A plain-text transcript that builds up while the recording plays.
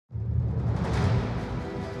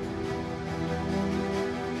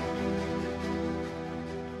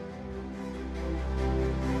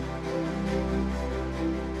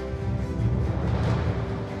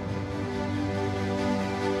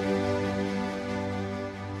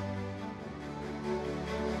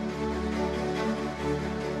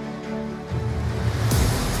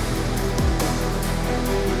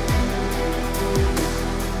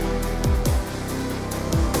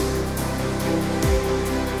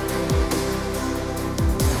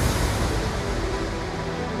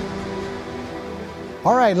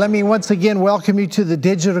All right, let me once again welcome you to the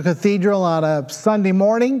Digital Cathedral on a Sunday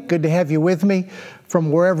morning. Good to have you with me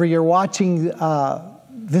from wherever you're watching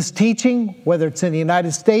this teaching, whether it's in the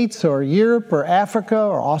United States or Europe or Africa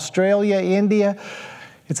or Australia, India.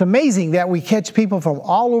 It's amazing that we catch people from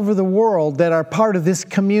all over the world that are part of this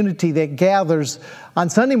community that gathers on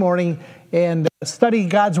Sunday morning and study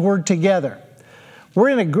God's Word together. We're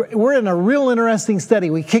in a real interesting study.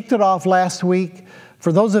 We kicked it off last week.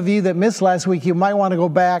 For those of you that missed last week, you might want to go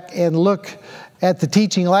back and look at the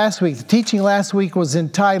teaching last week. The teaching last week was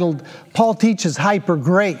entitled, Paul Teaches Hyper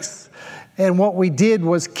Grace. And what we did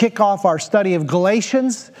was kick off our study of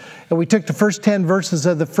Galatians, and we took the first 10 verses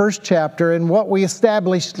of the first chapter. And what we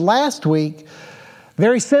established last week,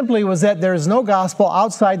 very simply, was that there is no gospel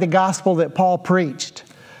outside the gospel that Paul preached.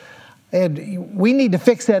 And we need to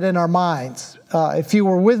fix that in our minds. If you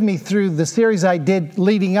were with me through the series I did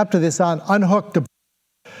leading up to this on Unhooked,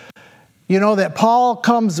 you know that Paul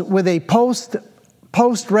comes with a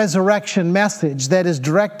post-resurrection message that is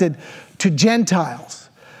directed to Gentiles.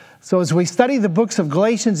 So as we study the books of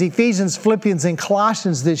Galatians, Ephesians, Philippians, and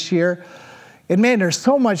Colossians this year, and man, there's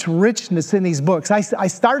so much richness in these books. I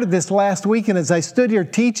started this last week, and as I stood here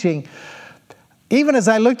teaching, even as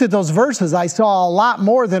I looked at those verses, I saw a lot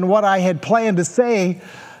more than what I had planned to say.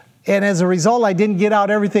 And as a result, I didn't get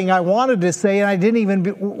out everything I wanted to say, and I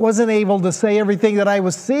wasn't able to say everything that I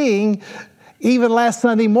was seeing even last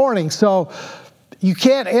Sunday morning. So you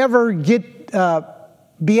can't ever get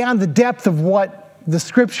beyond the depth of what the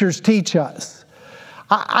Scriptures teach us.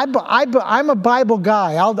 I'm a Bible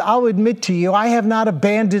guy. I'll admit to you, I have not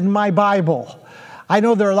abandoned my Bible. I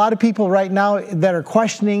know there are a lot of people right now that are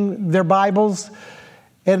questioning their Bibles,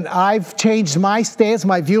 and I've changed my stance,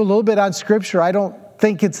 my view a little bit on Scripture. I don't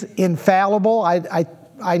think it's infallible.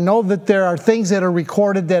 I know that there are things that are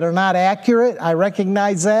recorded that are not accurate. I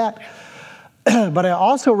recognize that. But I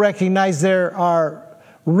also recognize there are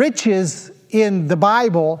riches in the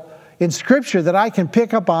Bible, in Scripture, that I can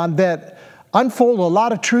pick up on that unfold a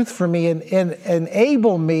lot of truth for me and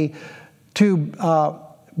enable me to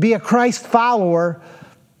be a Christ follower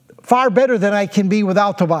far better than I can be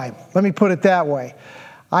without the Bible. Let me put it that way.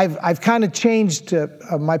 I've kind of changed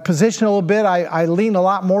my position a little bit. I lean a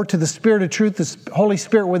lot more to the Spirit of truth, the Holy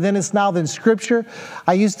Spirit within us now than Scripture.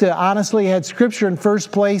 I used to honestly had Scripture in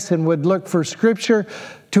first place and would look for Scripture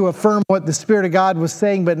to affirm what the Spirit of God was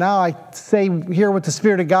saying. But now I hear what the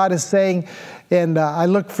Spirit of God is saying, and I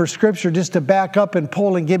look for Scripture just to back up and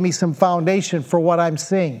pull and give me some foundation for what I'm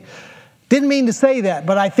seeing. Didn't mean to say that,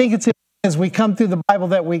 but I think it's as we come through the Bible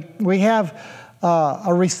that we have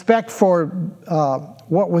a respect for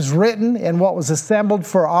what was written and what was assembled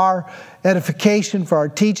for our edification, for our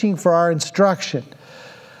teaching, for our instruction.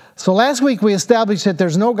 So last week we established that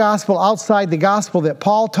there's no gospel outside the gospel that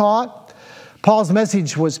Paul taught. Paul's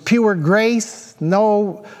message was pure grace,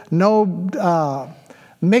 no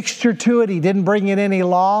mixture to it. He didn't bring in any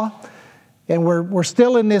law. And we're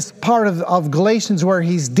still in this part of Galatians where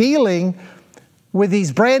he's dealing with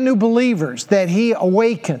these brand new believers that he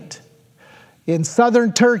awakened. In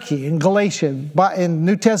southern Turkey, in Galatia, in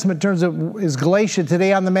New Testament terms, is Galatia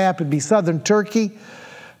today on the map, it'd be southern Turkey.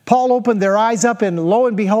 Paul opened their eyes up, and lo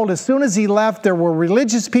and behold, as soon as he left, there were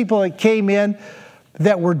religious people that came in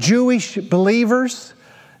that were Jewish believers.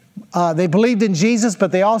 They believed in Jesus,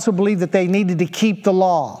 but they also believed that they needed to keep the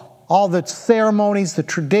law, all the ceremonies, the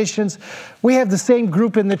traditions. We have the same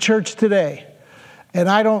group in the church today. And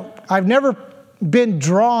I've never been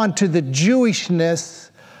drawn to the Jewishness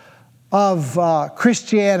of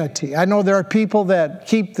Christianity. I know there are people that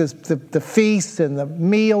keep the feasts and the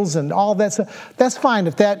meals and all that stuff. That's fine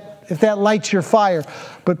if that lights your fire.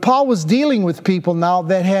 But Paul was dealing with people now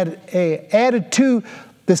that had added to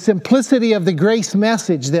the simplicity of the grace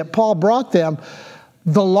message that Paul brought them,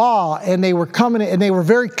 the law, and they were coming and they were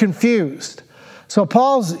very confused. So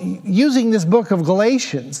Paul's using this book of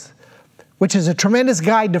Galatians, which is a tremendous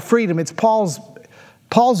guide to freedom. It's Paul's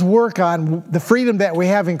work on the freedom that we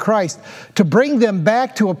have in Christ to bring them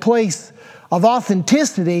back to a place of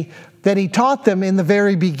authenticity that he taught them in the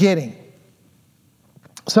very beginning.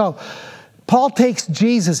 So Paul takes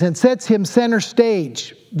Jesus and sets him center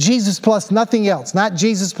stage. Jesus plus nothing else. Not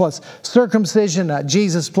Jesus plus circumcision, not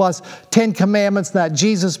Jesus plus 10 commandments, not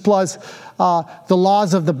Jesus plus the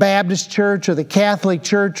laws of the Baptist church or the Catholic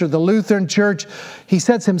church or the Lutheran church. He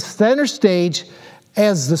sets him center stage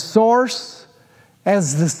as the source,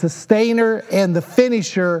 as the sustainer and the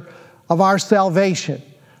finisher of our salvation,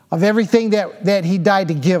 of everything that he died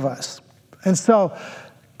to give us. And so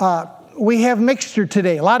we have mixture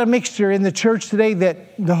today, a lot of mixture in the church today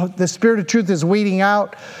that the Spirit of truth is weeding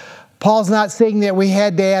out. Paul's not saying that we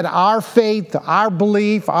had to add our faith, our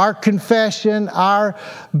belief, our confession, our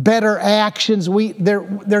better actions.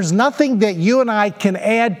 There's nothing that you and I can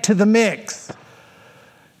add to the mix.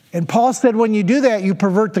 And Paul said when you do that, you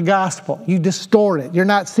pervert the gospel. You distort it. You're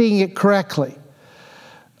not seeing it correctly.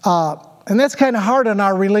 And that's kind of hard on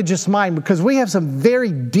our religious mind because we have some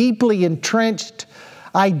very deeply entrenched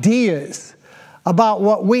ideas about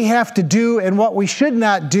what we have to do and what we should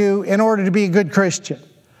not do in order to be a good Christian.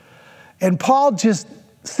 And Paul just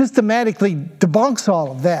systematically debunks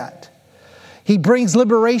all of that. He brings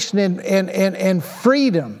liberation and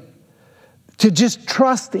freedom to just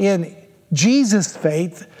trust in Jesus'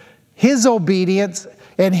 faith, His obedience,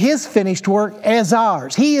 and His finished work as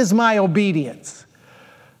ours. He is my obedience.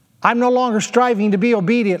 I'm no longer striving to be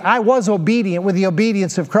obedient. I was obedient with the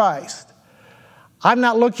obedience of Christ. I'm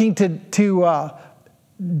not looking to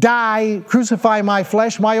die, crucify my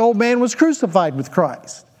flesh. My old man was crucified with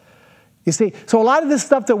Christ. You see, so a lot of this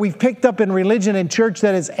stuff that we've picked up in religion and church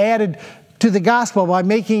that is added to the gospel by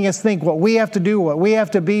making us think what we have to do, what we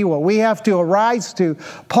have to be, what we have to arise to,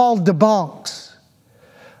 Paul debunks.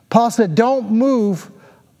 Paul said, don't move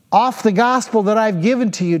off the gospel that I've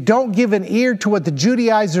given to you. Don't give an ear to what the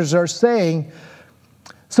Judaizers are saying.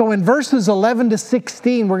 So in verses 11 to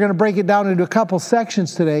 16, we're going to break it down into a couple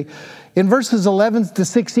sections today. In verses 11 to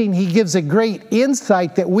 16, he gives a great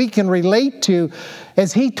insight that we can relate to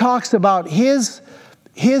as he talks about his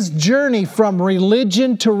journey from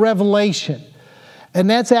religion to revelation. And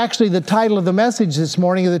that's actually the title of the message this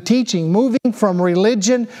morning of the teaching, Moving from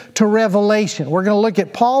Religion to Revelation. We're going to look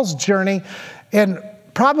at Paul's journey, and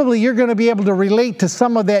probably you're going to be able to relate to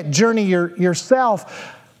some of that journey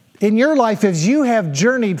yourself in your life as you have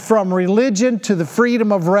journeyed from religion to the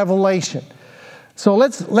freedom of revelation. So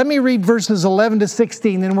let me read verses 11 to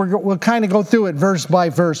 16, and we'll kind of go through it verse by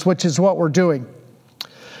verse, which is what we're doing.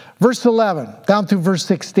 Verse 11, down through verse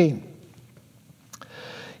 16.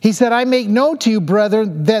 He said, I make known to you,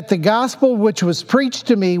 brethren, that the gospel which was preached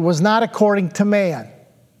to me was not according to man.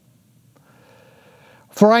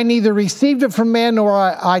 For I neither received it from man, nor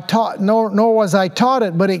was I taught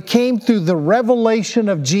it, but it came through the revelation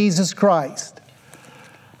of Jesus Christ.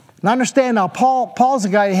 Now understand now, Paul's a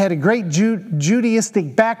guy who had a great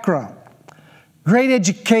Judaistic background, great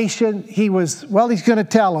education. He's going to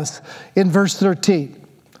tell us in verse 13.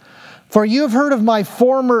 For you have heard of my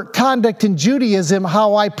former conduct in Judaism,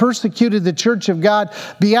 how I persecuted the church of God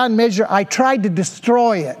beyond measure. I tried to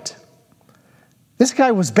destroy it. This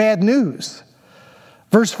guy was bad news.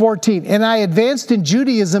 Verse 14, and I advanced in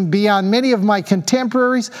Judaism beyond many of my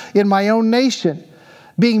contemporaries in my own nation,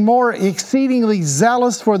 being more exceedingly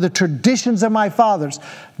zealous for the traditions of my fathers.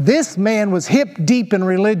 This man was hip deep in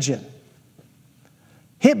religion.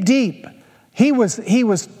 Hip deep. He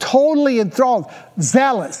was totally enthralled,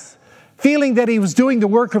 zealous, feeling that he was doing the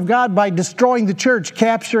work of God by destroying the church,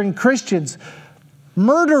 capturing Christians,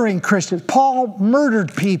 murdering Christians. Paul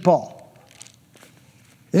murdered people.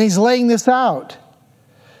 And he's laying this out.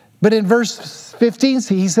 But in verse 15,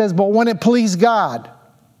 he says, but when it pleased God,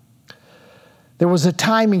 there was a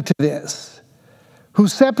timing to this, who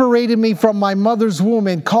separated me from my mother's womb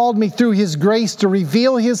and called me through His grace to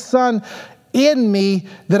reveal His Son in me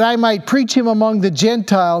that I might preach Him among the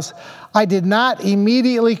Gentiles. I did not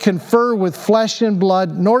immediately confer with flesh and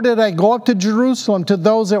blood, nor did I go up to Jerusalem to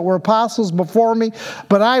those that were apostles before me,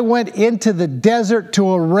 but I went into the desert to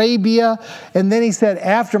Arabia. And then he said,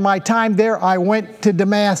 after my time there, I went to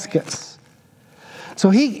Damascus. So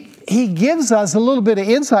he gives us a little bit of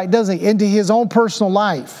insight, doesn't he, into his own personal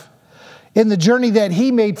life, in the journey that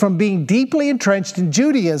he made from being deeply entrenched in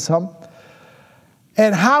Judaism,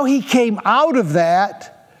 and how he came out of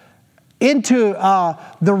that into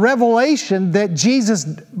the revelation that Jesus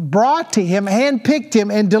brought to him, handpicked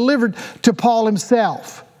him, and delivered to Paul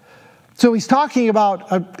himself. So he's talking about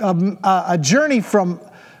a journey from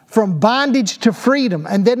bondage to freedom.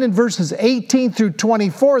 And then in verses 18 through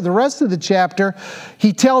 24, the rest of the chapter,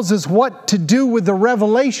 he tells us what to do with the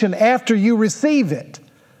revelation after you receive it.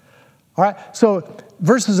 All right, so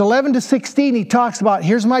verses 11 to 16, he talks about,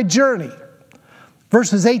 here's my journey.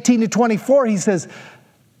 Verses 18 to 24, he says,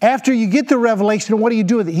 after you get the revelation, what do you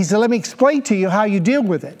do with it? He said, let me explain to you how you deal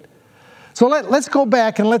with it. So let's go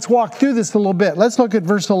back and let's walk through this a little bit. Let's look at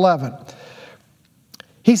verse 11.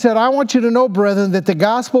 He said, I want you to know, brethren, that the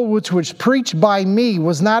gospel which was preached by me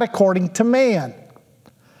was not according to man.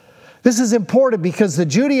 This is important because the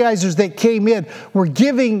Judaizers that came in were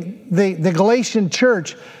giving the Galatian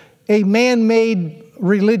church a man-made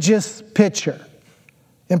religious picture.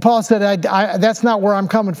 And Paul said, that's not where I'm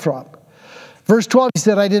coming from. Verse 12, he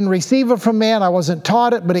said, I didn't receive it from man, I wasn't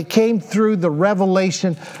taught it, but it came through the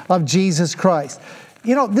revelation of Jesus Christ.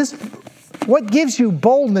 You know, what gives you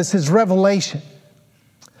boldness is revelation.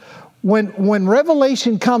 When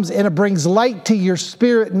revelation comes and it brings light to your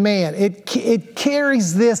spirit man, it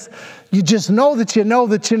carries this, you just know that you know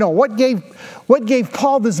that you know. What gave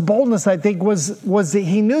Paul this boldness, I think, was that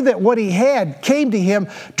he knew that what he had came to him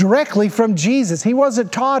directly from Jesus. He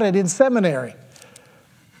wasn't taught it in seminary.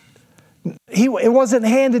 It wasn't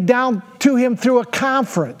handed down to him through a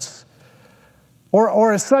conference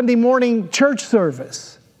or a Sunday morning church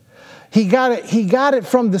service. He got it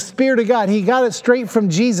from the Spirit of God. He got it straight from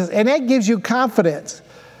Jesus. And that gives you confidence.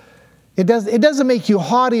 It doesn't make you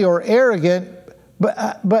haughty or arrogant,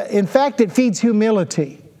 but in fact, it feeds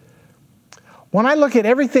humility. When I look at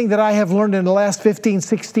everything that I have learned in the last 15,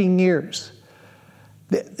 16 years,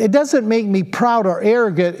 it doesn't make me proud or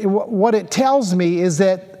arrogant. What it tells me is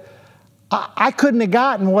that I couldn't have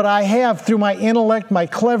gotten what I have through my intellect, my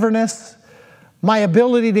cleverness, my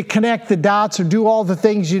ability to connect the dots or do all the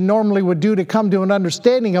things you normally would do to come to an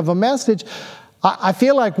understanding of a message. I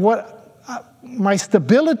feel like my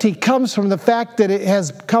stability comes from the fact that it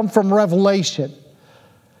has come from revelation.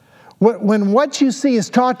 When what you see is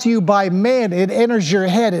taught to you by man, it enters your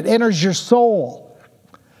head, it enters your soul.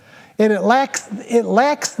 And it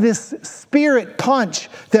lacks this spirit punch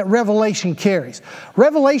that revelation carries.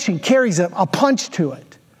 Revelation carries a punch to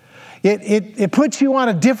it. It puts you on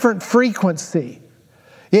a different frequency.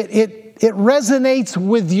 It resonates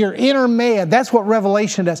with your inner man. That's what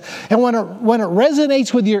revelation does. And when it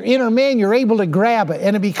resonates with your inner man, you're able to grab it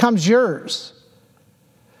and it becomes yours.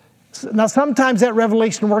 Now, sometimes that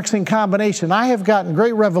revelation works in combination. I have gotten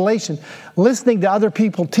great revelation listening to other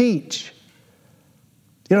people teach.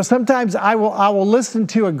 You know, sometimes I will listen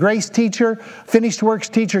to a grace teacher, finished works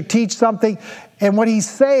teacher teach something, and what he's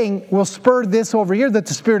saying will spur this over here that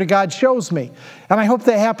the Spirit of God shows me. And I hope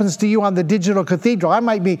that happens to you on the Digital Cathedral. I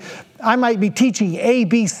might be teaching A,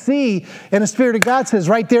 B, C, and the Spirit of God says,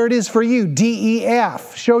 right there it is for you, D, E,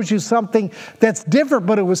 F. Shows you something that's different,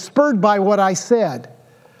 but it was spurred by what I said.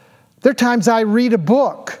 There are times I read a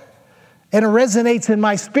book, and it resonates in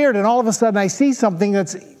my spirit, and all of a sudden I see something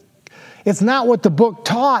it's not what the book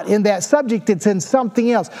taught in that subject, it's in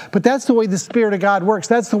something else. But that's the way the Spirit of God works.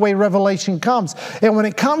 That's the way revelation comes. And when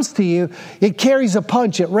it comes to you, it carries a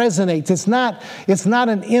punch, it resonates. It's not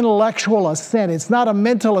an intellectual assent. It's not a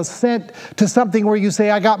mental assent to something where you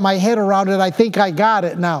say, I got my head around it, I think I got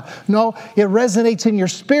it now. No, it resonates in your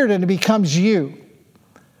spirit and it becomes you.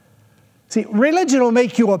 See, religion will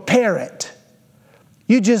make you a parrot.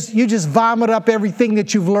 You just vomit up everything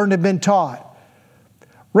that you've learned and been taught.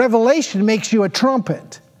 Revelation makes you a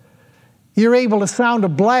trumpet. You're able to sound a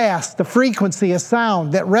blast, a frequency, a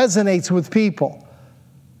sound that resonates with people.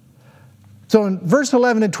 So in verse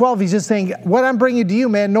 11 and 12, he's just saying, what I'm bringing to you,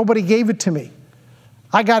 man, nobody gave it to me.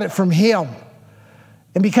 I got it from him.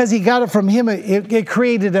 And because he got it from him, it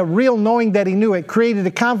created a real knowing that he knew. It created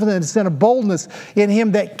a confidence and a boldness in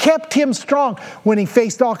him that kept him strong when he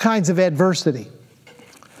faced all kinds of adversity.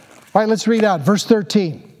 All right, let's read on. Verse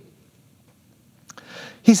 13.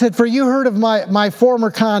 He said, for you heard of my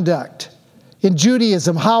former conduct in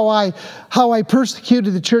Judaism, how I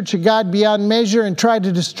persecuted the church of God beyond measure and tried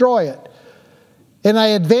to destroy it. And I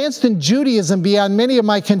advanced in Judaism beyond many of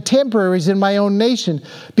my contemporaries in my own nation,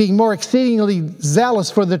 being more exceedingly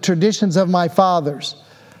zealous for the traditions of my fathers.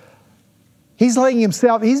 He's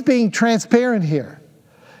being transparent here.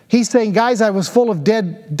 He's saying, guys, I was full of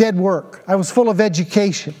dead work. I was full of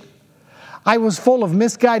education. I was full of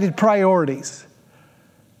misguided priorities.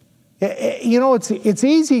 You know, it's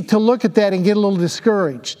easy to look at that and get a little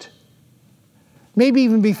discouraged. Maybe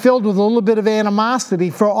even be filled with a little bit of animosity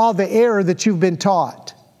for all the error that you've been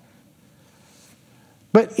taught.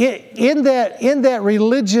 But in that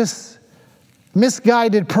religious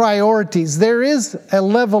misguided priorities, there is a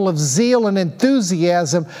level of zeal and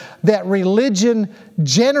enthusiasm that religion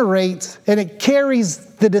generates, and it carries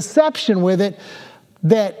the deception with it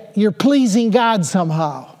that you're pleasing God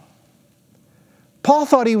somehow. Paul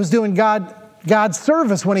thought he was doing God's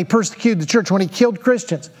service when he persecuted the church, when he killed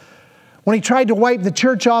Christians. When he tried to wipe the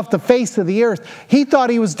church off the face of the earth, he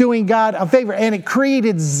thought he was doing God a favor, and it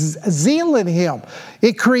created zeal in him.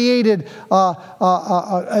 It created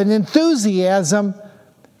an enthusiasm.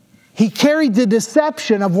 He carried the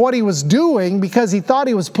deception of what he was doing because he thought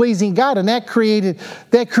he was pleasing God, and that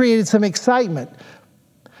created some excitement.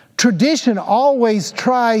 Tradition always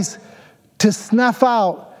tries to snuff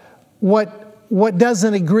out what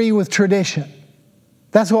doesn't agree with tradition.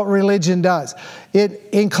 That's what religion does.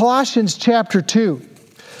 In Colossians chapter 2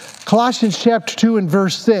 and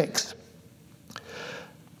verse 6,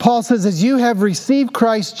 Paul says, as you have received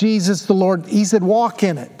Christ Jesus the Lord, he said, walk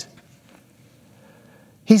in it.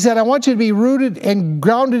 He said, I want you to be rooted and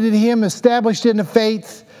grounded in him, established in the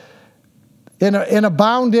faith, and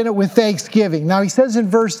abound in it with thanksgiving. Now he says in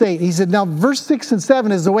verse 8, he said, now verse 6 and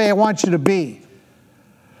 7 is the way I want you to be.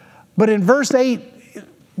 But in verse 8,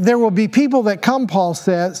 there will be people that come, Paul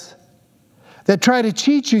says, that try to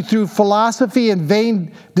cheat you through philosophy and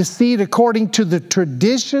vain deceit according to the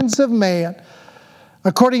traditions of man,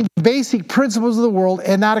 according to basic principles of the world,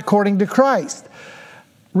 and not according to Christ.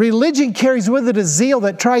 Religion carries with it a zeal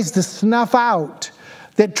that tries to snuff out,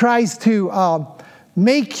 that tries to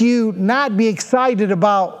make you not be excited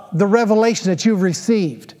about the revelation that you've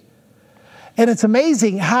received. And it's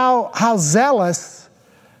amazing how zealous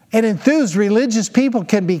and enthused religious people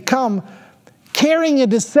can become, carrying a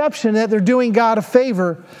deception that they're doing God a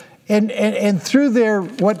favor, and through their,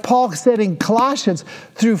 what Paul said in Colossians,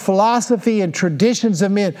 through philosophy and traditions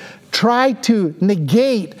of men, try to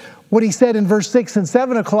negate what he said in verse 6 and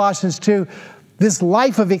 7 of Colossians 2, this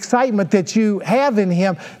life of excitement that you have in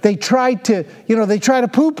him. They try to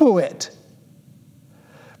poo-poo it.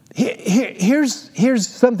 Here's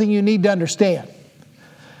something you need to understand.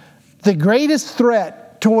 The greatest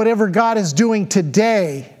threat to whatever God is doing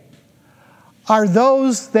today are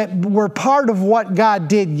those that were part of what God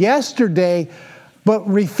did yesterday, but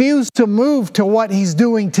refuse to move to what he's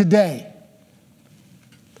doing today.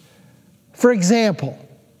 For example,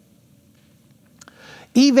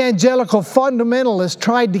 evangelical fundamentalists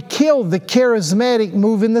tried to kill the charismatic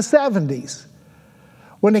move in the 70s.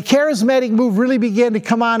 When the charismatic move really began to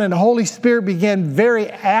come on and the Holy Spirit began very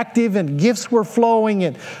active and gifts were flowing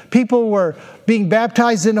and people were being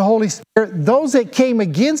baptized in the Holy Spirit, those that came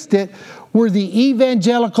against it were the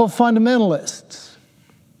evangelical fundamentalists.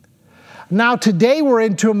 Now today we're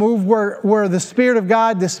into a move where the Spirit of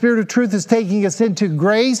God, the Spirit of truth is taking us into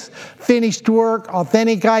grace, finished work,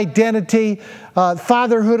 authentic identity,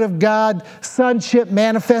 fatherhood of God, sonship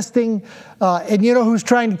manifesting. And you know who's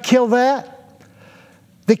trying to kill that?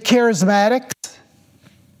 The charismatics.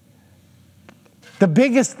 The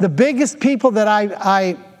biggest people that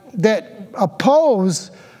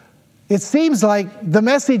oppose, it seems like the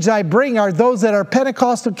message I bring are those that are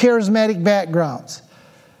Pentecostal charismatic backgrounds.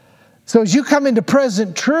 So as you come into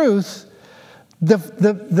present truth,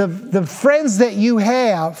 the friends that you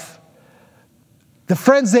have, the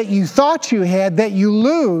friends that you thought you had, that you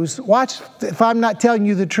lose, watch if I'm not telling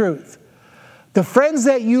you the truth. The friends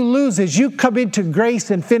that you lose as you come into grace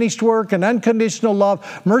and finished work and unconditional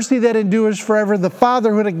love, mercy that endures forever, the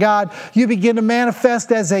fatherhood of God, you begin to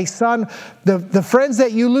manifest as a son. The friends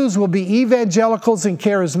that you lose will be evangelicals and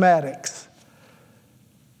charismatics.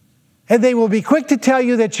 And they will be quick to tell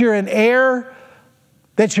you that you're in error,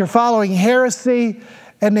 that you're following heresy,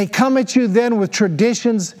 and they come at you then with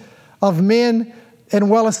traditions of men and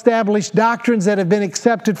well-established doctrines that have been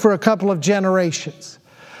accepted for a couple of generations.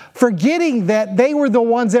 Forgetting that they were the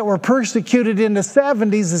ones that were persecuted in the 70s,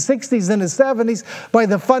 the 60s and the 70s by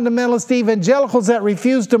the fundamentalist evangelicals that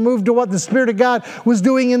refused to move to what the Spirit of God was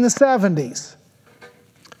doing in the 70s.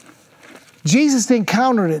 Jesus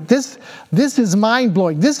encountered it. This is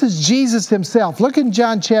mind-blowing. This is Jesus himself. Look in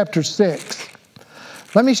John chapter 6.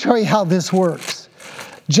 Let me show you how this works.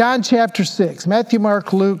 John chapter 6. Matthew,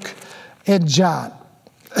 Mark, Luke, and John.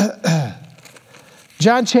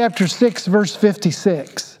 John chapter 6, verse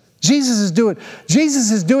 56. Jesus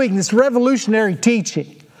is doing this revolutionary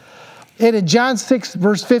teaching. And in John 6,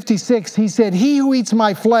 verse 56, he said, "He who eats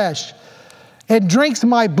my flesh and drinks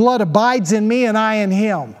my blood abides in me and I in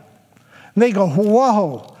him." And they go,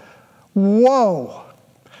 whoa, whoa.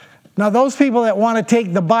 Now those people that want to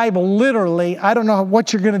take the Bible literally, I don't know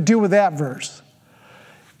what you're going to do with that verse.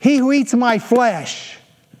 He who eats my flesh,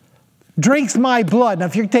 drinks my blood. Now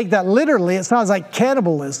if you take that literally, it sounds like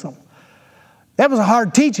cannibalism. That was a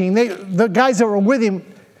hard teaching. The guys that were with him,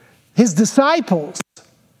 his disciples,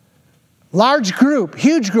 large group,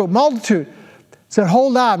 huge group, multitude, said,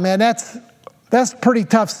 hold on, man, that's pretty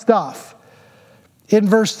tough stuff. In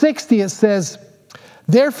verse 60 it says,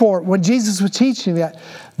 therefore, when Jesus was teaching that,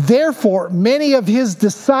 therefore many of his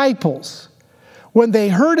disciples, when they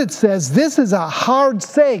heard it, says, this is a hard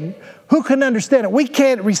saying. Who can understand it? We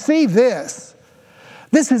can't receive this.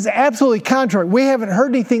 This is absolutely contrary. We haven't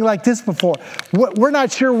heard anything like this before. We're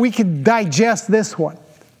not sure we can digest this one.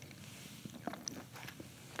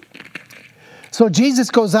 So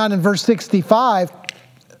Jesus goes on in verse 65,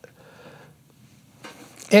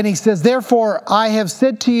 and he says, therefore I have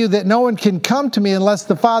said to you that no one can come to me unless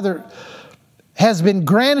the Father has been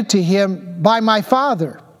granted to him by my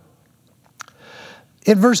Father.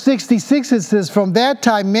 In verse 66 it says, from that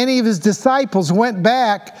time many of his disciples went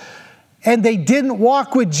back and they didn't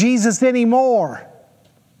walk with Jesus anymore.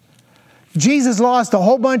 Jesus lost a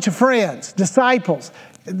whole bunch of friends, disciples.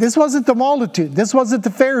 This wasn't the multitude. This wasn't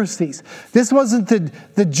the Pharisees. This wasn't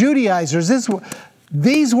the Judaizers.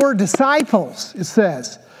 These were disciples, it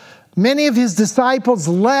says. Many of his disciples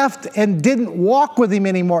left and didn't walk with him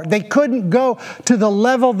anymore. They couldn't go to the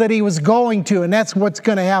level that he was going to, and that's what's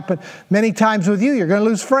going to happen many times with you. You're going to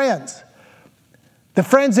lose friends. The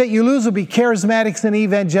friends that you lose will be charismatics and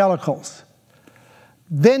evangelicals.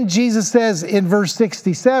 Then Jesus says in verse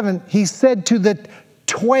 67, he said to the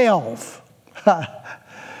 12.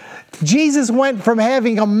 Jesus went from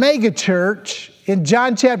having a mega church in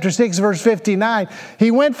John chapter 6, verse 59. He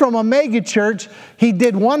went from a mega church, he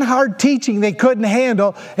did one hard teaching they couldn't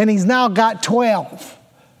handle, and he's now got 12.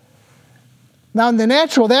 Now in the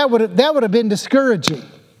natural, that would have been discouraging.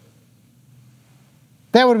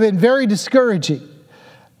 That would have been very discouraging.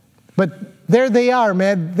 But there they are,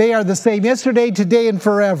 man. They are the same yesterday, today, and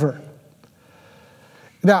forever.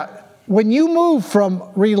 Now, when you move from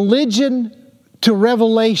religion to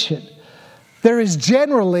revelation, there is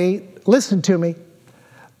generally, listen to me,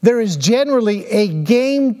 there is generally a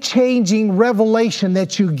game-changing revelation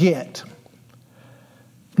that you get.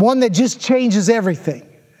 One that just changes everything.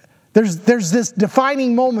 There's this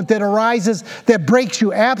defining moment that arises that breaks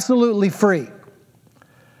you absolutely free.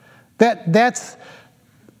 That's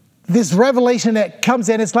this revelation that comes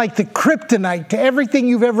in. It's like the kryptonite to everything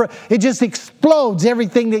you've ever, it just explodes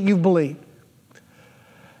everything that you've believed.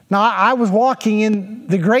 Now, I was walking in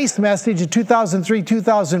the grace message in 2003,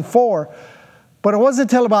 2004, but it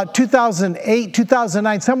wasn't until about 2008,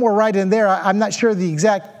 2009, somewhere right in there, I'm not sure the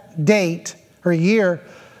exact date or year,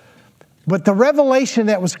 but the revelation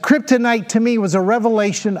that was kryptonite to me was a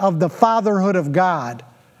revelation of the fatherhood of God.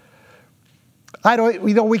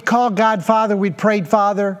 We call God Father, we'd prayed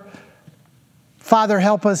Father, Father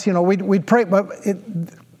help us, we'd pray, but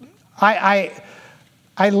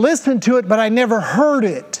I listened to it, but I never heard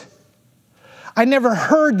it.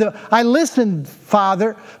 I listened,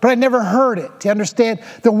 Father, but I never heard it. You understand?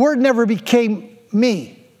 The word never became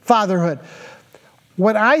me, fatherhood.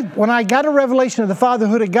 When I got a revelation of the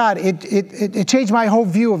fatherhood of God, it changed my whole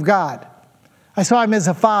view of God. I saw him as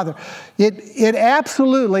a father. It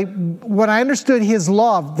absolutely, when I understood his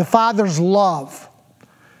love, the Father's love,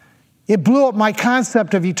 it blew up my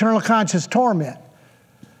concept of eternal conscious torment.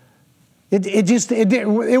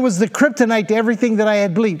 It was the kryptonite to everything that I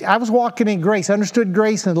had believed. I was walking in grace, understood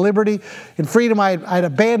grace and liberty and freedom. I'd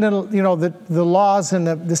abandoned, the laws and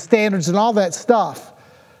the standards and all that stuff.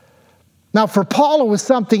 Now, for Paul, it was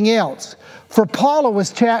something else. For Paul,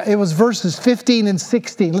 it was verses 15 and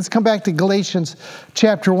 16. Let's come back to Galatians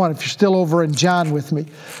chapter 1, if you're still over in John with me.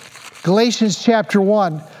 Galatians chapter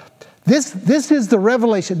 1. This is the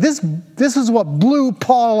revelation. This is what blew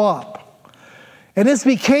Paul up. And this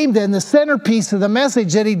became then the centerpiece of the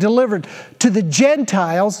message that he delivered to the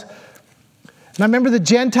Gentiles. And I remember the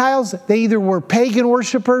Gentiles, they either were pagan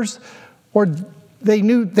worshipers or they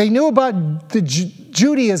knew about the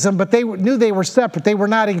Judaism, but they knew they were separate. They were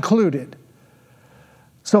not included.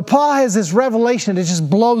 So Paul has this revelation that just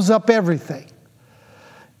blows up everything.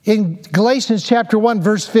 In Galatians chapter 1,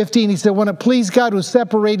 verse 15, he said, when it pleased God who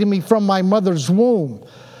separated me from my mother's womb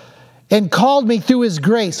and called me through his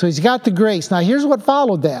grace. So he's got the grace. Now here's what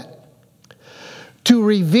followed that. To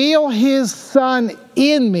reveal his Son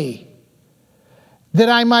in me, that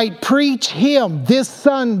I might preach him, this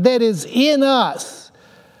Son that is in us,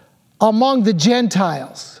 among the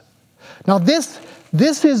Gentiles. Now this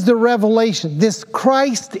is the revelation, this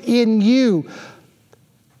Christ in you.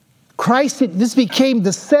 This became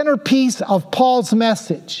the centerpiece of Paul's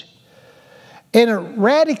message. And it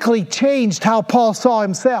radically changed how Paul saw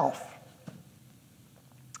himself.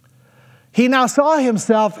 He now saw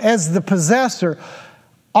himself as the possessor,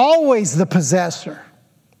 always the possessor.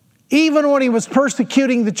 Even when he was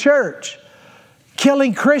persecuting the church,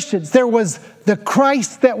 killing Christians, there was the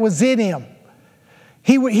Christ that was in him.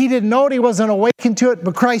 He didn't know it, he wasn't awakened to it,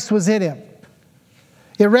 but Christ was in him.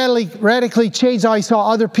 It radically changed how he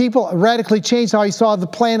saw other people. It radically changed how he saw the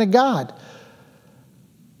plan of God.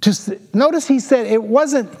 Notice he said it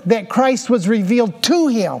wasn't that Christ was revealed to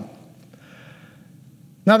him.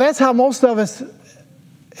 Now that's how most of us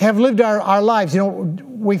have lived our lives.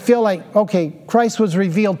 We feel like, okay, Christ was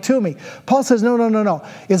revealed to me. Paul says, no.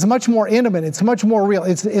 It's much more intimate. It's much more real.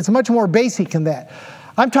 It's much more basic than that.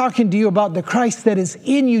 I'm talking to you about the Christ that is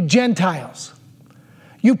in you Gentiles.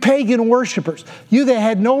 You pagan worshipers. You that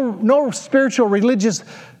had no spiritual religious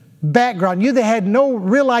background. You that had no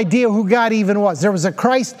real idea who God even was. There was a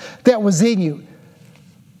Christ that was in you.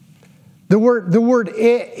 The word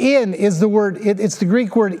in is the word, it's the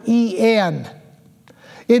Greek word en.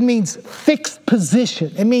 It means fixed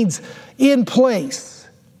position. It means in place.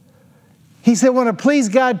 He said, when it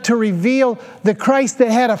pleased God to reveal the Christ that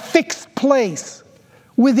had a fixed place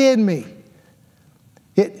within me.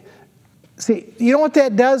 See, you know what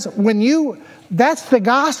that does? That's the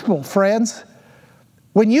gospel, friends.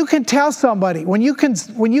 When you can tell somebody, when you can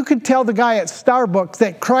tell the guy at Starbucks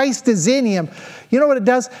that Christ is in him, you know what it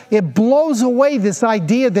does? It blows away this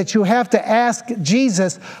idea that you have to ask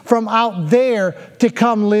Jesus from out there to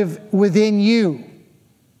come live within you.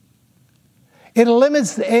 It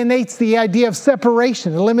eliminates the idea of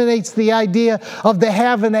separation. It eliminates the idea of the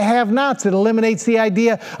have and the have-nots. It eliminates the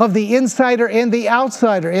idea of the insider and the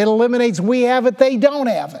outsider. It eliminates we have it, they don't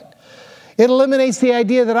have it. It eliminates the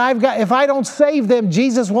idea that if I don't save them,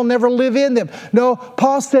 Jesus will never live in them. No,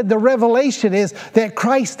 Paul said the revelation is that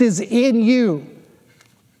Christ is in you.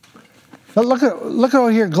 But look over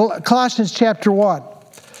here, Colossians chapter 1,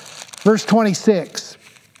 verse 26.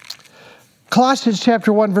 Colossians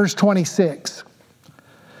chapter 1, verse 26.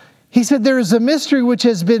 He said, there is a mystery which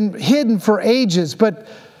has been hidden for ages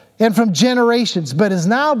and from generations, but is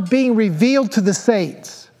now being revealed to the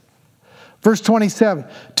saints. Verse 27,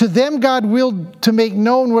 to them God willed to make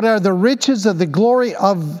known what are the riches of the glory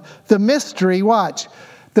of the mystery, watch,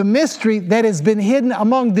 the mystery that has been hidden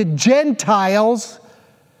among the Gentiles,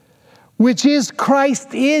 which is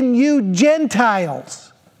Christ in you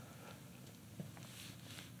Gentiles.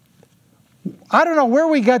 I don't know where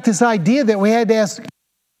we got this idea that we had to ask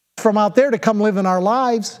from out there to come live in our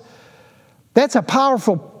lives. That's a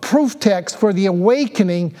powerful proof text for the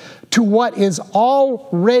awakening to what is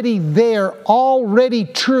already there, already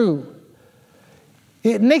true.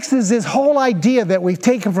 It mixes this whole idea that we've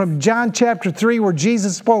taken from John chapter 3, where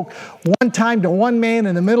Jesus spoke one time to one man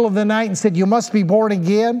in the middle of the night and said, you must be born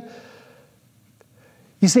again.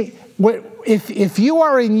 You see, if you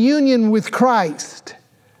are in union with Christ,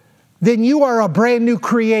 then you are a brand new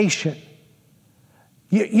creation.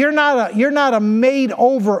 You're not a made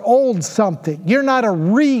over old something. You're not a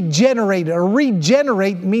regenerated. A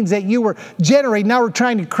regenerate means that you were generated. Now we're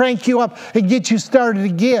trying to crank you up and get you started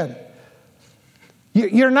again.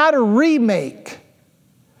 You're not a remake.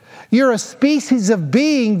 You're a species of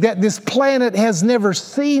being that this planet has never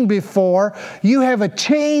seen before. You have a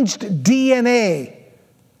changed DNA.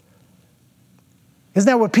 Isn't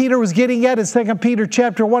that what Peter was getting at in 2 Peter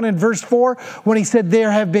chapter 1 and verse 4 when he said,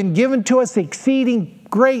 there have been given to us exceeding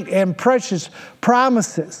great and precious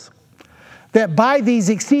promises, that by these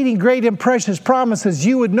exceeding great and precious promises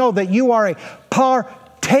you would know that you are a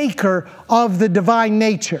partaker of the divine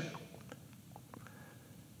nature.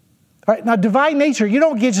 All right, now divine nature, you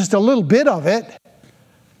don't get just a little bit of it.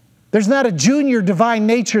 There's not a junior divine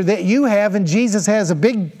nature that you have, and Jesus has a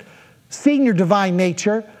big senior divine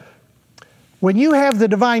nature. When you have the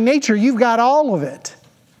divine nature, you've got all of it.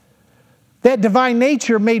 That divine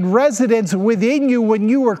nature made residence within you when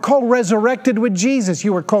you were co-resurrected with Jesus.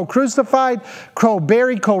 You were co-crucified,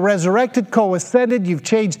 co-buried, co-resurrected, co-ascended. You've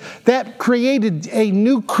changed. That created a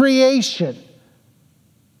new creation.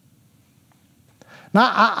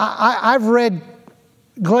 Now, I've read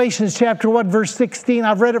Galatians chapter 1, verse 16.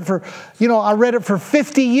 I read it for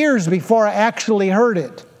 50 years before I actually heard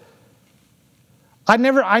it. I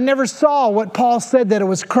never saw what Paul said, that it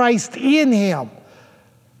was Christ in him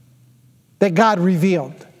that God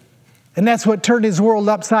revealed. And that's what turned his world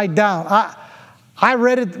upside down. I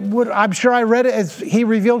read it, I'm sure I read it as he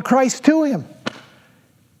revealed Christ to him.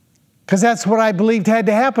 Because that's what I believed had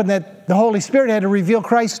to happen, that the Holy Spirit had to reveal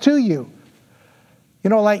Christ to you. You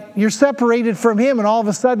know, like you're separated from him, and all of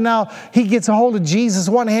a sudden now he gets a hold of Jesus.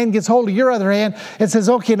 One hand gets hold of your other hand and says,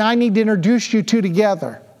 okay, now I need to introduce you two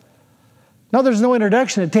together. No, there's no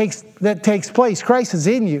introduction that takes place. Christ is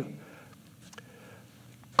in you.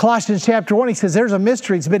 Colossians chapter 1, he says there's a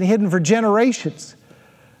mystery. It's been hidden for generations.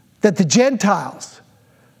 That the Gentiles,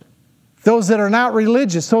 those that are not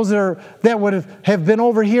religious, those that would have been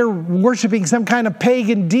over here worshiping some kind of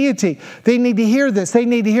pagan deity, they need to hear this. They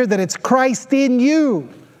need to hear that it's Christ in you.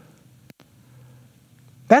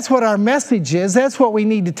 That's what our message is. That's what we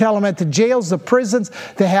need to tell them at the jails, the prisons,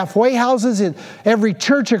 the halfway houses, in every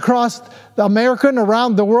church across America and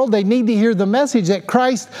around the world. They need to hear the message that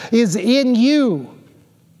Christ is in you.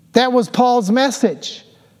 That was Paul's message.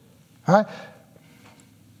 All right?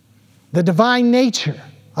 The divine nature.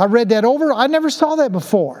 I read that over. I never saw that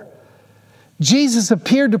before. Jesus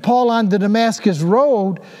appeared to Paul on the Damascus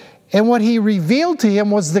road, and what he revealed to him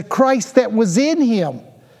was the Christ that was in him.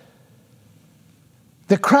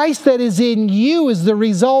 The Christ that is in you is the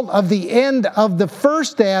result of the end of the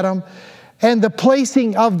first Adam and the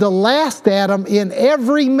placing of the last Adam in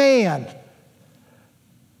every man.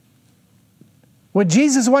 When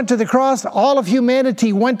Jesus went to the cross, all of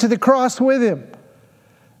humanity went to the cross with him.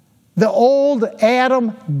 The old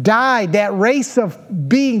Adam died. That race of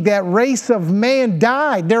being, that race of man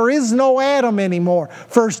died. There is no Adam anymore,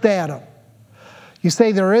 first Adam. You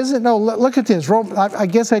say there isn't? No, look at this. I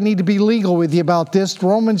guess I need to be legal with you about this.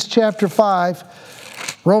 Romans chapter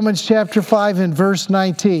 5. Romans chapter 5 and verse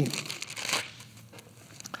 19.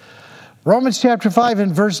 Romans chapter 5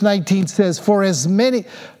 and verse 19 says, For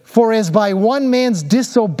as by one man's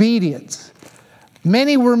disobedience,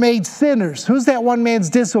 many were made sinners. Who's that one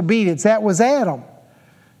man's disobedience? That was Adam.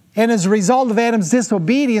 And as a result of Adam's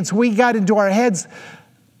disobedience, we got into our heads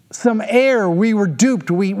some error. We were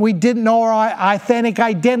duped. We didn't know our authentic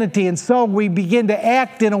identity. And so we begin to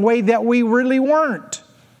act in a way that we really weren't.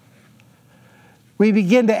 We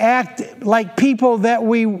begin to act like people that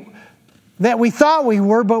we thought we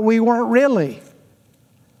were, but we weren't really.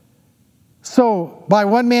 So, by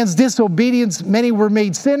one man's disobedience, many were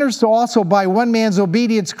made sinners. So also by one man's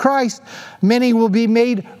obedience, Christ, many will be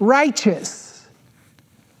made righteous.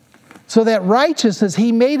 So that righteousness,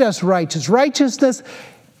 he made us righteous. Righteousness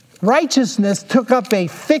took up a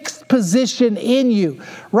fixed position in you.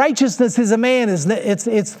 Righteousness is a man.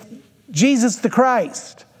 It's Jesus the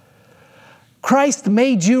Christ. Christ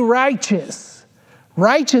made you righteous.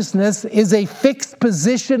 Righteousness is a fixed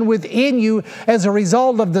position within you as a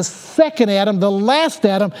result of the second Adam, the last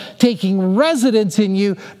Adam, taking residence in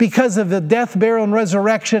you because of the death, burial, and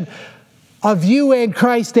resurrection of you and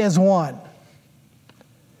Christ as one.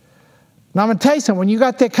 Now I'm going to tell you something. When you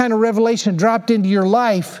got that kind of revelation dropped into your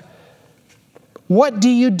life, what do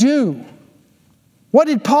you do? What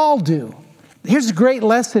did Paul do? Here's a great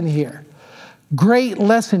lesson here. Great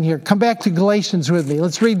lesson here. Come back to Galatians with me.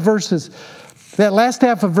 Let's read verses. That last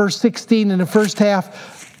half of verse 16 and the first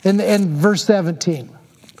half and verse 17.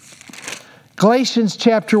 Galatians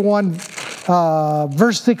chapter 1,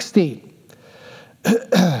 verse 16.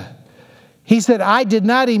 He said, I did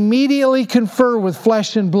not immediately confer with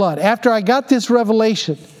flesh and blood. After I got this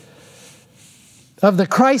revelation of the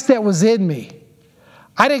Christ that was in me,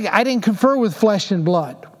 I didn't confer with flesh and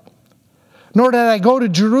blood. Nor did I go to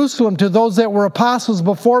Jerusalem to those that were apostles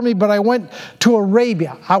before me, but I went to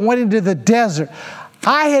Arabia. I went into the desert.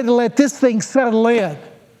 I had to let this thing settle in.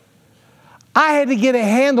 I had to get a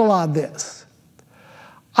handle on this.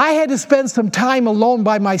 I had to spend some time alone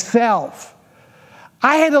by myself.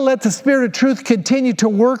 I had to let the Spirit of truth continue to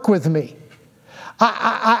work with me.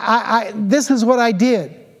 This is what I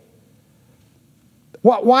did.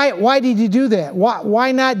 Why did you do that?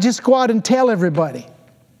 Why not just go out and tell everybody?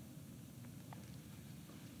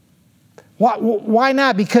 Why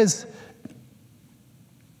not? Because,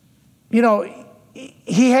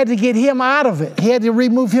 he had to get him out of it. He had to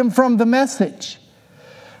remove him from the message.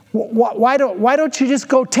 Why don't you just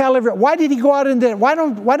go tell everyone? Why did he go out in there? Why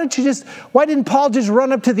didn't Paul just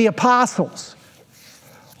run up to the apostles?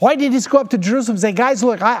 Why did he just go up to Jerusalem and say, guys,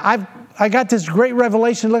 look, I got this great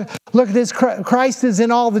revelation. Look at this. Christ is in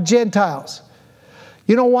all the Gentiles.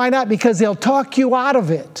 You know why not? Because they'll talk you out of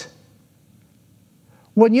it.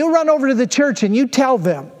 When you run over to the church and you tell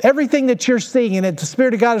them everything that you're seeing and that the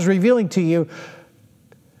Spirit of God is revealing to you,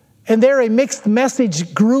 and they're a mixed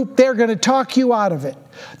message group, they're going to talk you out of it.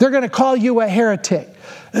 They're going to call you a heretic.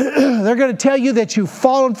 They're going to tell you that you've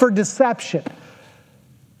fallen for deception.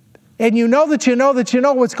 And you know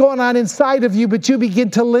what's going on inside of you, but you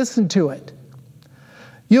begin to listen to it.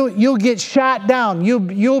 You'll get shot down.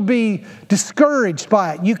 You'll be discouraged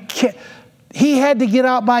by it. He had to get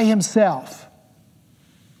out by himself.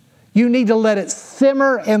 You need to let it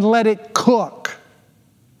simmer and let it cook.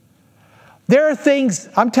 There are things,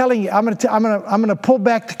 I'm telling you, I'm going to pull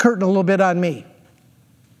back the curtain a little bit on me.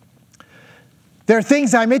 There are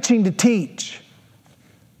things I'm itching to teach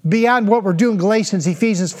beyond what we're doing, Galatians,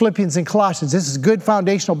 Ephesians, Philippians, and Colossians. This is good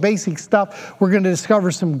foundational basic stuff. We're going to discover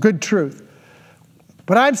some good truth.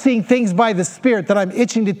 But I'm seeing things by the Spirit that I'm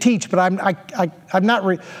itching to teach, but I'm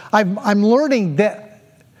learning that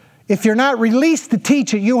if you're not released to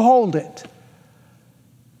teach it, you hold it.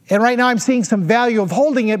 And right now I'm seeing some value of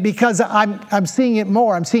holding it because I'm seeing it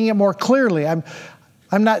more. I'm seeing it more clearly. I'm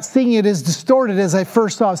not seeing it as distorted as I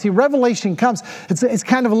first saw. See, revelation comes, it's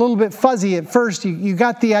kind of a little bit fuzzy at first. You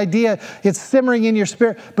got the idea, it's simmering in your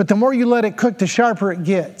spirit, but the more you let it cook, the sharper it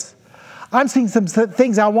gets. I'm seeing some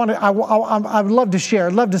things I'd love to share,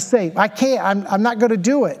 I'd love to say. I can't, I'm not going to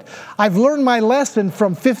do it. I've learned my lesson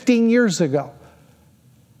from 15 years ago.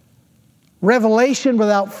 Revelation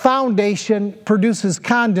without foundation produces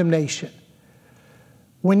condemnation.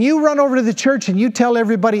 When you run over to the church and you tell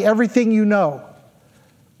everybody everything you know,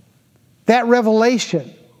 that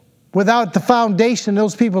revelation, without the foundation in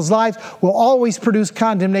those people's lives, will always produce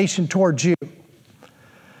condemnation towards you.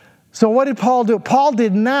 So what did Paul do? Paul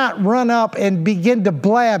did not run up and begin to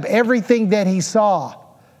blab everything that he saw.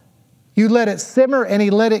 You let it simmer and he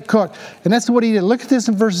let it cook. And that's what he did. Look at this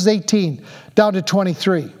in verses 18 down to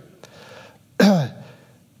 23.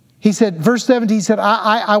 He said, verse 17, he said,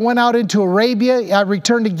 I went out into Arabia. I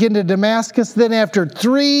returned again to Damascus. Then after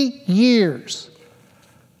 3 years,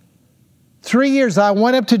 I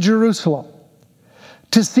went up to Jerusalem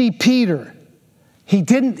to see Peter. He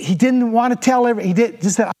didn't want to tell he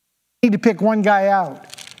just said, I need to pick one guy out.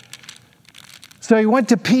 So he went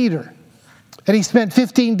to Peter, and he spent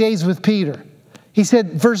 15 days with Peter. He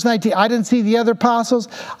said, verse 19, I didn't see the other apostles,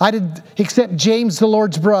 except James, the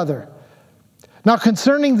Lord's brother. Now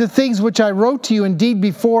concerning the things which I wrote to you, indeed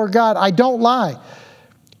before God, I don't lie.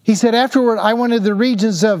 He said, afterward I went to the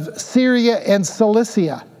regions of Syria and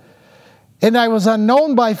Cilicia, and I was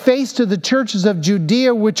unknown by face to the churches of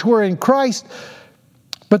Judea which were in Christ,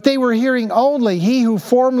 but they were hearing only, he who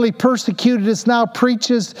formerly persecuted us now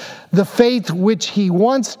preaches the faith which he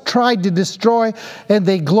once tried to destroy, and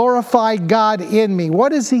they glorified God in me.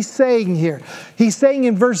 What is he saying here? He's saying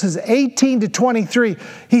in verses 18 to 23,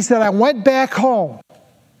 he said, I went back home,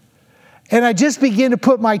 and I just began to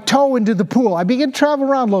put my toe into the pool. I began to travel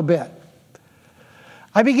around a little bit.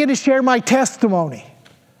 I began to share my testimony.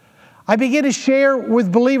 I began to share with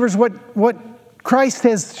believers what Christ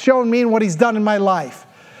has shown me and what he's done in my life.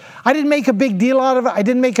 I didn't make a big deal out of it. I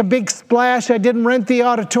didn't make a big splash. I didn't rent the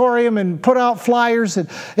auditorium and put out flyers and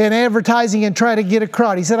advertising and try to get a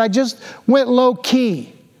crowd. He said, I just went low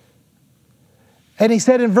key. And he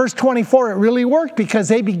said in verse 24, it really worked because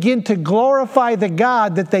they begin to glorify the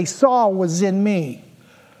God that they saw was in me.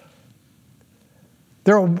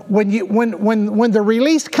 When the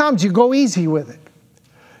release comes, you go easy with it.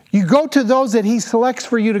 You go to those that he selects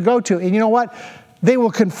for you to go to. And you know what? They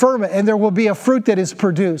will confirm it, and there will be a fruit that is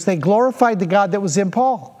produced. They glorified the God that was in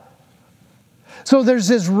Paul. So there's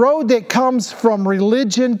this road that comes from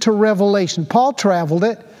religion to revelation. Paul traveled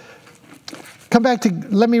it. Come back to,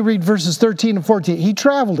 let me read verses 13 and 14. He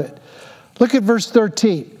traveled it. Look at verse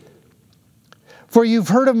 13. For you've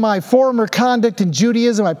heard of my former conduct in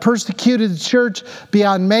Judaism. I persecuted the church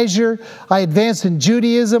beyond measure. I advanced in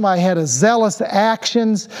Judaism. I had zealous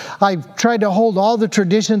actions. I tried to hold all the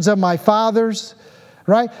traditions of my fathers.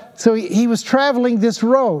 Right? So he was traveling this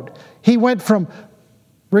road. He went from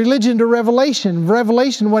religion to revelation.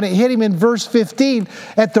 Revelation, when it hit him in verse 15,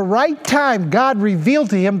 at the right time, God revealed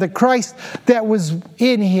to him the Christ that was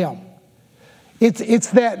in him. It's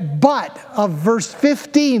that but of verse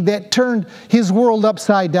 15 that turned his world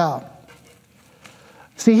upside down.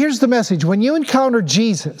 See, here's the message. When you encounter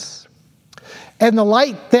Jesus and the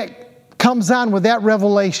light that comes on with that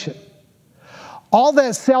revelation, all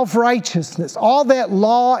that self-righteousness, all that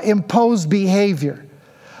law-imposed behavior,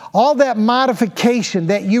 all that modification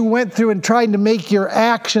that you went through in trying to make your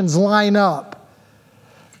actions line up,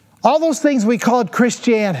 all those things we called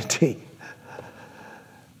Christianity,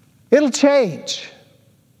 it'll change.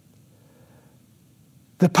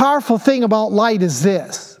 The powerful thing about light is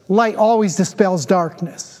this. Light always dispels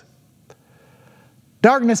darkness.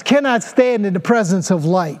 Darkness cannot stand in the presence of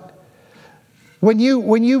light. When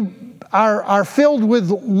you are filled with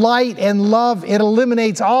light and love, it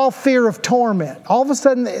eliminates all fear of torment. All of a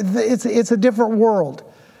sudden, it's a different world.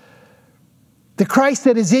 The Christ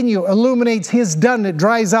that is in you illuminates his done. It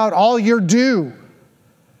dries out all your do.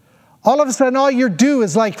 All of a sudden, all your do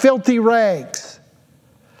is like filthy rags.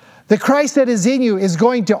 The Christ that is in you is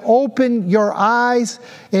going to open your eyes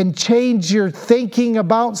and change your thinking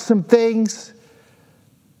about some things.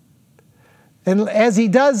 And as he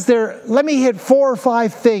does there, let me hit 4 or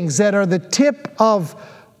 5 things that are the tip of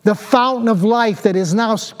the fountain of life that is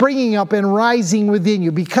now springing up and rising within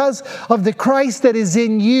you because of the Christ that is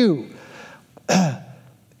in you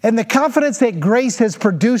and the confidence that grace has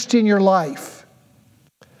produced in your life.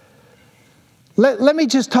 Let me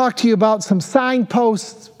just talk to you about some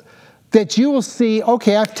signposts that you will see,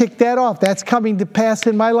 okay, I've ticked that off. That's coming to pass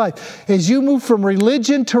in my life. As you move from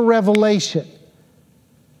religion to revelation,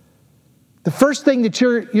 the first thing that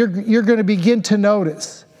you're going to begin to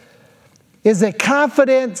notice is a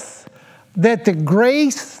confidence that the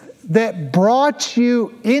grace that brought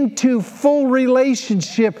you into full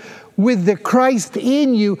relationship with the Christ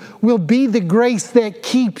in you will be the grace that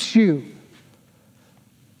keeps you.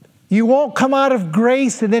 You won't come out of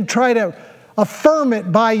grace and then try to affirm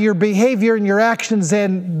it by your behavior and your actions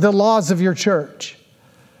and the laws of your church.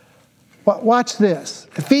 Watch this.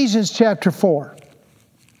 Ephesians chapter 4.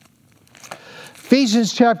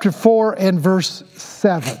 Ephesians chapter 4 and verse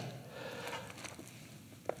 7.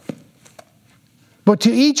 But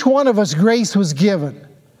to each one of us grace was given,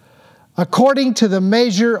 according to the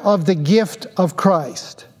measure of the gift of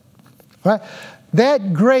Christ. Right?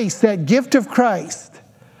 That grace, that gift of Christ,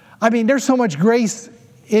 I mean, there's so much grace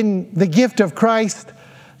in the gift of Christ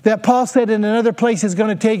that Paul said in another place is going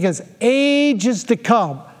to take us ages to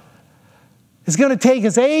come. It's going to take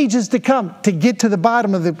us ages to come to get to the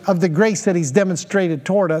bottom of the grace that He's demonstrated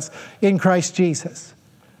toward us in Christ Jesus.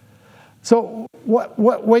 So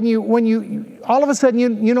when you all of a sudden,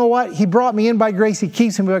 you know what? He brought me in by grace. He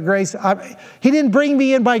keeps me by grace. He didn't bring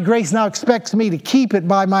me in by grace, now expects me to keep it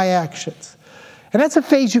by my actions. And that's a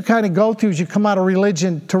phase you kind of go through as you come out of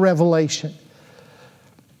religion to revelation.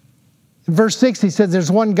 In verse 6, he says,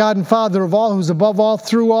 there's one God and Father of all, who's above all,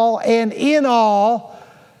 through all, and in all.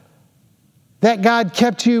 That God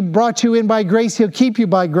kept you, brought you in by grace, He'll keep you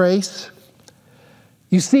by grace.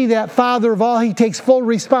 You see that Father of all, He takes full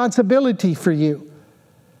responsibility for you.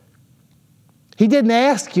 He didn't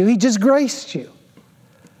ask you, He just graced you.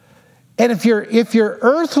 And if your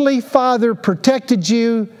earthly father protected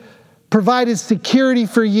you, provided security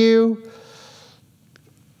for you,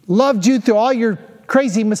 loved you through all your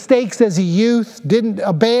crazy mistakes as a youth, didn't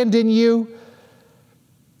abandon you,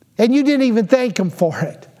 and you didn't even thank Him for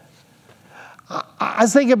it. I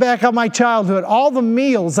was thinking back on my childhood, all the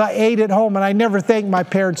meals I ate at home, and I never thanked my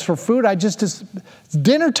parents for food. It's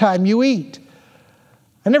dinner time, you eat.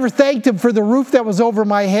 I never thanked them for the roof that was over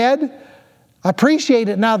my head. I appreciate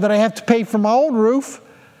it now that I have to pay for my own roof.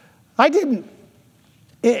 I didn't.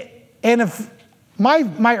 And if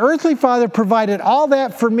my earthly father provided all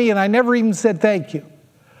that for me and I never even said thank you,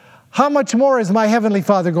 how much more is my heavenly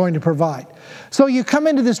Father going to provide? So you come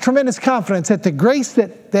into this tremendous confidence that the grace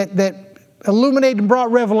that illuminated and brought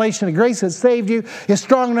revelation, the grace that saved you, is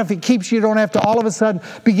strong enough it keeps you. You don't have to all of a sudden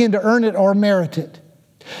begin to earn it or merit it.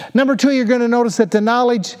 Number two, you're going to notice that the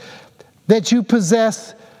knowledge that you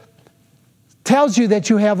possess tells you that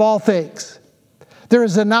you have all things. There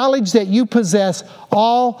is a knowledge that you possess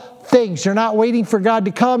all things. You're not waiting for God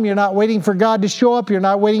to come. You're not waiting for God to show up. You're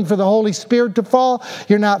not waiting for the Holy Spirit to fall.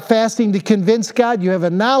 You're not fasting to convince God. You have a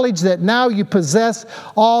knowledge that now you possess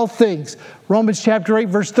all things. Romans chapter 8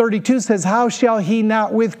 verse 32 says, how shall He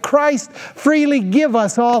not with Christ freely give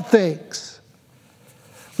us all things?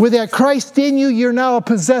 With that Christ in you, you're now a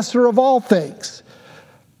possessor of all things.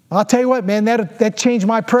 I'll tell you what, man, that changed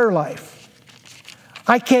my prayer life.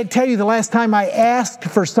 I can't tell you the last time I asked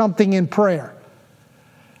for something in prayer.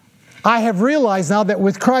 I have realized now that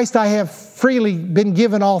with Christ I have freely been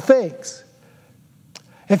given all things.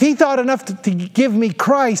 If He thought enough to give me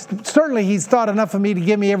Christ, certainly He's thought enough of me to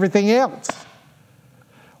give me everything else.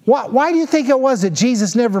 Why do you think it was that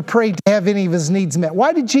Jesus never prayed to have any of His needs met?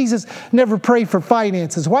 Why did Jesus never pray for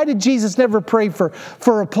finances? Why did Jesus never pray for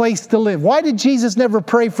a place to live? Why did Jesus never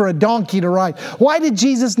pray for a donkey to ride? Why did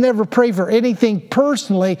Jesus never pray for anything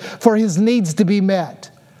personally for His needs to be met?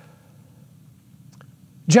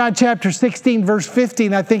 John chapter 16 verse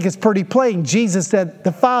 15 I think is pretty plain. Jesus said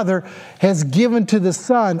the Father has given to the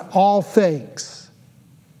Son all things.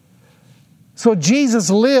 So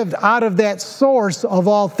Jesus lived out of that source of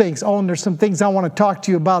all things. Oh, and there's some things I want to talk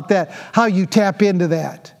to you about that, how you tap into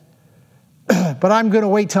that. But I'm going to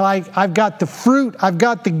wait till I've got the fruit, I've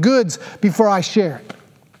got the goods before I share it.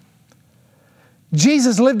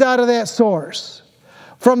 Jesus lived out of that source.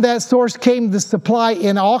 From that source came the supply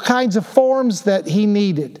in all kinds of forms that He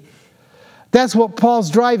needed. That's what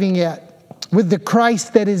Paul's driving at with the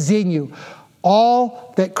Christ that is in you.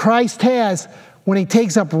 All that Christ has, when He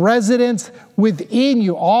takes up residence within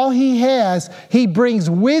you, all He has, He brings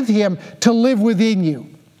with Him to live within you.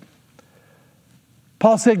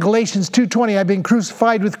 Paul said, Galatians 2:20, I've been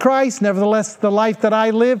crucified with Christ. Nevertheless, the life that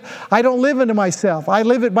I live, I don't live unto myself. I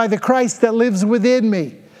live it by the Christ that lives within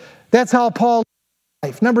me. That's how Paul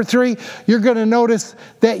life. Number three, you're going to notice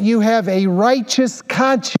that you have a righteous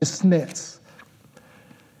consciousness.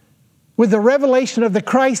 With the revelation of the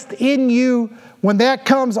Christ in you, when that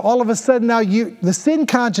comes, all of a sudden now the sin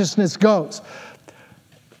consciousness goes.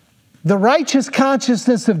 The righteous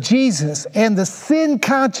consciousness of Jesus and the sin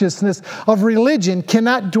consciousness of religion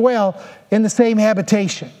cannot dwell in the same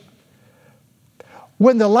habitation.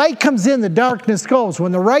 When the light comes in, the darkness goes.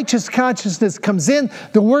 When the righteous consciousness comes in,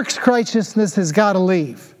 the works consciousness has got to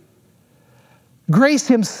leave. Grace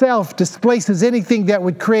Himself displaces anything that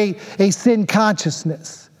would create a sin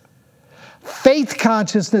consciousness. Faith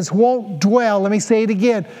consciousness won't dwell. Let me say it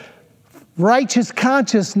again. Righteous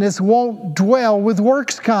consciousness won't dwell with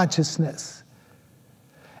works consciousness.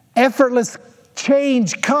 Effortless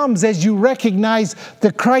change comes as you recognize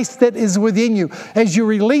the Christ that is within you. As you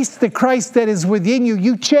release the Christ that is within you,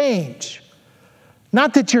 you change.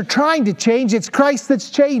 Not that you're trying to change, it's Christ that's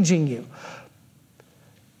changing you.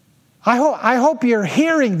 I hope you're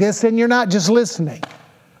hearing this and you're not just listening.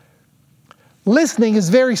 Listening is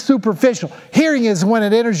very superficial. Hearing is when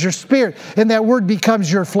it enters your spirit and that word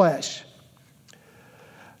becomes your flesh.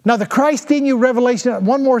 Now the Christ in you revelation,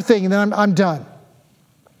 one more thing and then I'm done.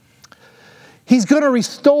 He's going to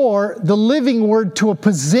restore the living word to a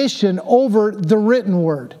position over the written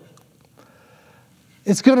word.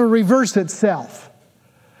 It's going to reverse itself.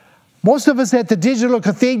 Most of us at the Digital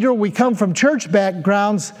Cathedral, we come from church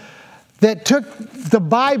backgrounds that took the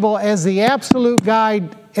Bible as the absolute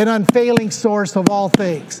guide and unfailing source of all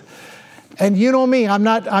things. And you know me, I'm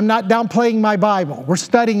not downplaying my Bible. We're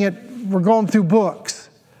studying it, we're going through books.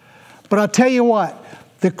 But I'll tell you what,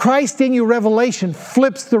 the Christ in you revelation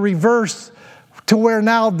flips the reverse to where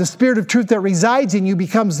now the Spirit of truth that resides in you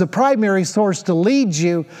becomes the primary source to lead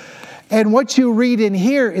you. And what you read in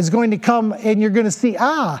here is going to come and you're going to see,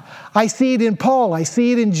 I see it in Paul. I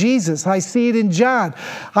see it in Jesus. I see it in John.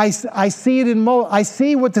 I see it in Moses. I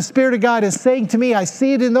see what the Spirit of God is saying to me. I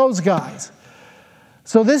see it in those guys.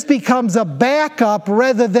 So this becomes a backup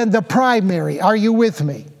rather than the primary. Are you with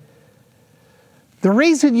me? The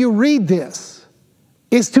reason you read this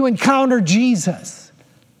is to encounter Jesus.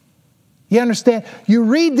 You understand? You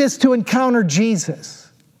read this to encounter Jesus.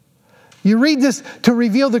 You read this to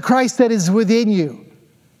reveal the Christ that is within you,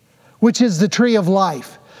 which is the tree of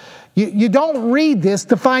life. You don't read this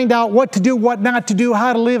to find out what to do, what not to do,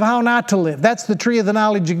 how to live, how not to live. That's the tree of the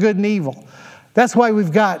knowledge of good and evil. That's why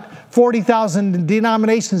we've got 40,000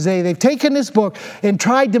 denominations today. They've taken this book and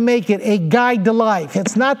tried to make it a guide to life.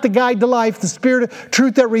 It's not the guide to life. The Spirit of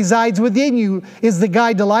truth that resides within you is the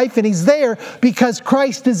guide to life, and He's there because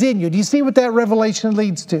Christ is in you. Do you see what that revelation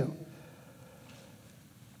leads to?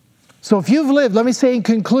 So if you've lived, let me say in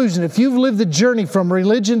conclusion, if you've lived the journey from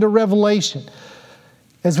religion to revelation,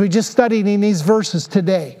 as we just studied in these verses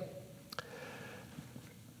today,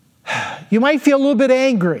 you might feel a little bit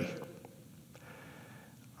angry.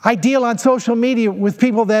 I deal on social media with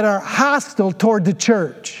people that are hostile toward the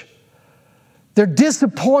church. They're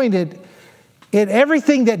disappointed in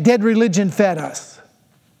everything that dead religion fed us.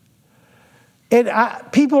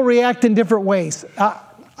 People react in different ways.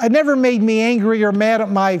 It never made me angry or mad at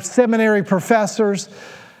my seminary professors.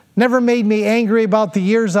 Never made me angry about the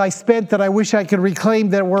years I spent that I wish I could reclaim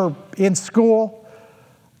that were in school.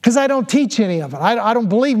 Because I don't teach any of it. I don't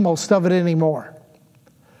believe most of it anymore.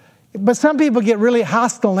 But some people get really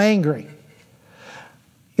hostile and angry.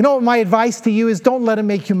 You know what my advice to you is? Don't let it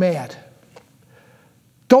make you mad.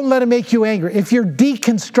 Don't let it make you angry. If you're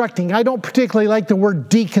deconstructing, I don't particularly like the word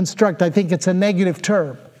deconstruct. I think it's a negative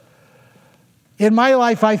term. In my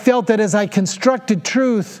life, I felt that as I constructed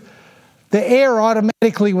truth, the air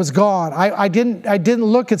automatically was gone. I didn't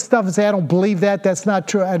look at stuff and say, I don't believe that. That's not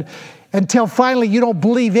true. Until finally you don't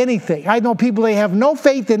believe anything. I know people, they have no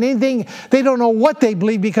faith in anything. They don't know what they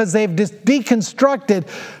believe because they've just deconstructed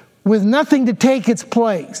with nothing to take its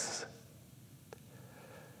place.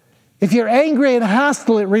 If you're angry and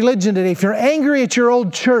hostile at religion today, if you're angry at your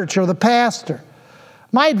old church or the pastor,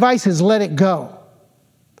 my advice is let it go.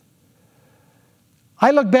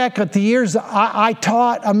 I look back at the years I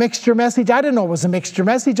taught a mixture message. I didn't know it was a mixture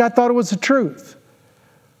message. I thought it was the truth.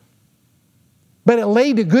 But it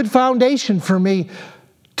laid a good foundation for me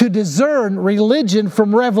to discern religion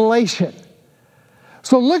from revelation.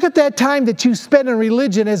 So look at that time that you spent in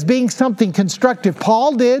religion as being something constructive.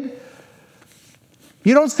 Paul did.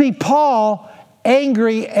 You don't see Paul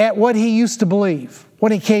angry at what he used to believe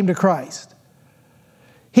when he came to Christ.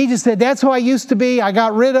 He just said, that's who I used to be. I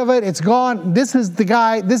got rid of it. It's gone. This is the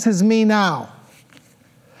guy. This is me now.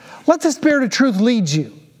 Let the Spirit of truth lead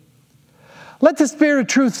you. Let the Spirit of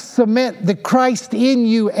truth cement the Christ in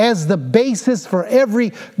you as the basis for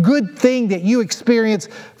every good thing that you experience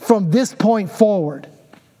from this point forward.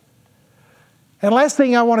 And last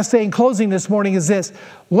thing I want to say in closing this morning is this.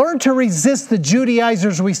 Learn to resist the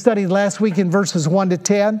Judaizers we studied last week in verses 1 to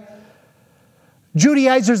 10.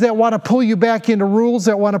 Judaizers that want to pull you back into rules,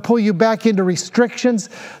 that want to pull you back into restrictions,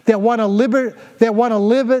 that want to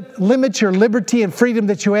limit your liberty and freedom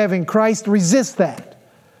that you have in Christ. Resist that.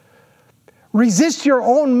 Resist your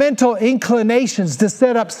own mental inclinations to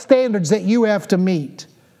set up standards that you have to meet.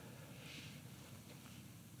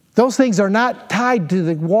 Those things are not tied to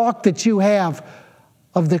the walk that you have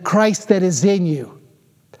of the Christ that is in you.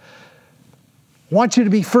 I want you to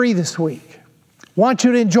be free this week. I want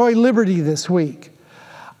you to enjoy liberty this week.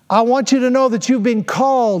 I want you to know that you've been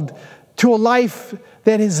called to a life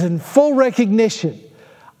that is in full recognition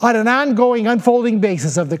on an ongoing, unfolding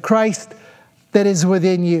basis of the Christ that is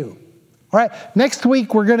within you. All right, next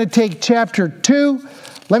week we're going to take chapter 2.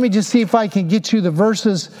 Let me just see if I can get you the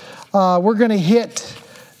verses. We're going to hit,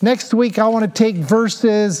 next week I want to take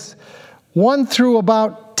verses 1 through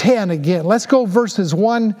about 10 again. Let's go verses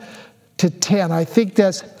 1 to 10. I think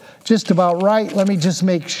that's just about right. Let me just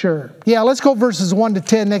make sure. Yeah, let's go verses 1 to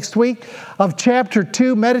 10 next week of chapter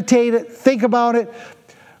 2. Meditate it, think about it.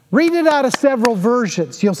 Read it out of several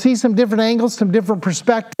versions. You'll see some different angles, some different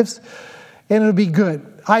perspectives, and it'll be good.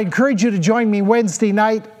 I encourage you to join me Wednesday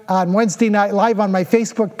night Live on my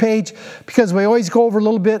Facebook page, because we always go over a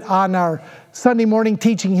little bit on our Sunday morning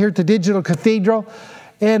teaching here at the Digital Cathedral.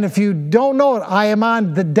 And if you don't know it, I am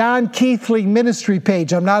on the Don Keathley Ministry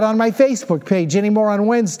page. I'm not on my Facebook page anymore on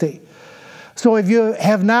Wednesday. So if you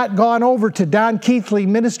have not gone over to Don Keathley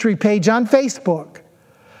Ministry page on Facebook,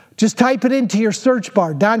 just type it into your search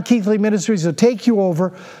bar. Don Keathley Ministries will take you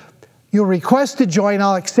over. You'll request to join.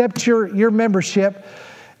 I'll accept your membership.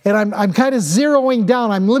 And I'm kind of zeroing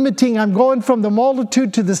down. I'm going from the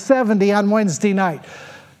multitude to the 70 on Wednesday night.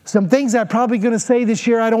 Some things I'm probably going to say this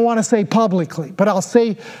year I don't want to say publicly, but I'll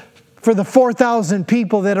say for the 4,000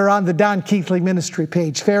 people that are on the Don Keathley Ministry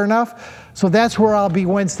page. Fair enough? So that's where I'll be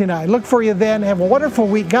Wednesday night. Look for you then. Have a wonderful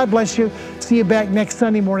week. God bless you. See you back next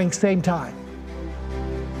Sunday morning, same time.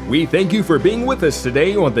 We thank you for being with us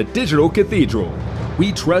today on the Digital Cathedral.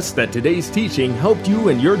 We trust that today's teaching helped you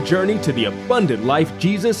in your journey to the abundant life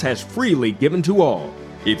Jesus has freely given to all.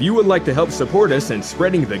 If you would like to help support us in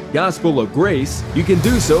spreading the gospel of grace, you can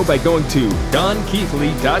do so by going to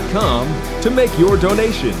donkeathley.com to make your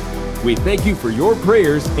donation. We thank you for your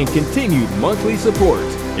prayers and continued monthly support,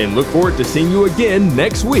 and look forward to seeing you again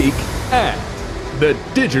next week at the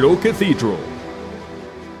Digital Cathedral.